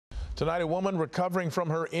Tonight, a woman recovering from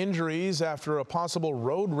her injuries after a possible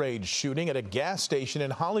road rage shooting at a gas station in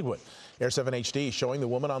Hollywood. Air 7 HD showing the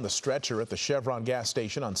woman on the stretcher at the Chevron gas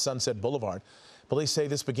station on Sunset Boulevard. Police say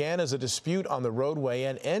this began as a dispute on the roadway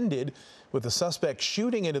and ended with the suspect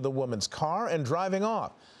shooting into the woman's car and driving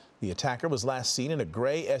off. The attacker was last seen in a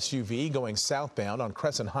gray SUV going southbound on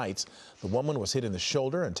Crescent Heights. The woman was hit in the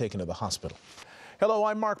shoulder and taken to the hospital. Hello,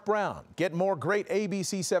 I'm Mark Brown. Get more great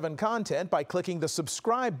ABC7 content by clicking the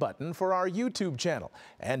subscribe button for our YouTube channel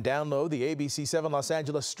and download the ABC7 Los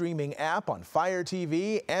Angeles streaming app on Fire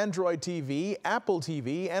TV, Android TV, Apple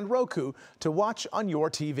TV, and Roku to watch on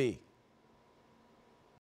your TV.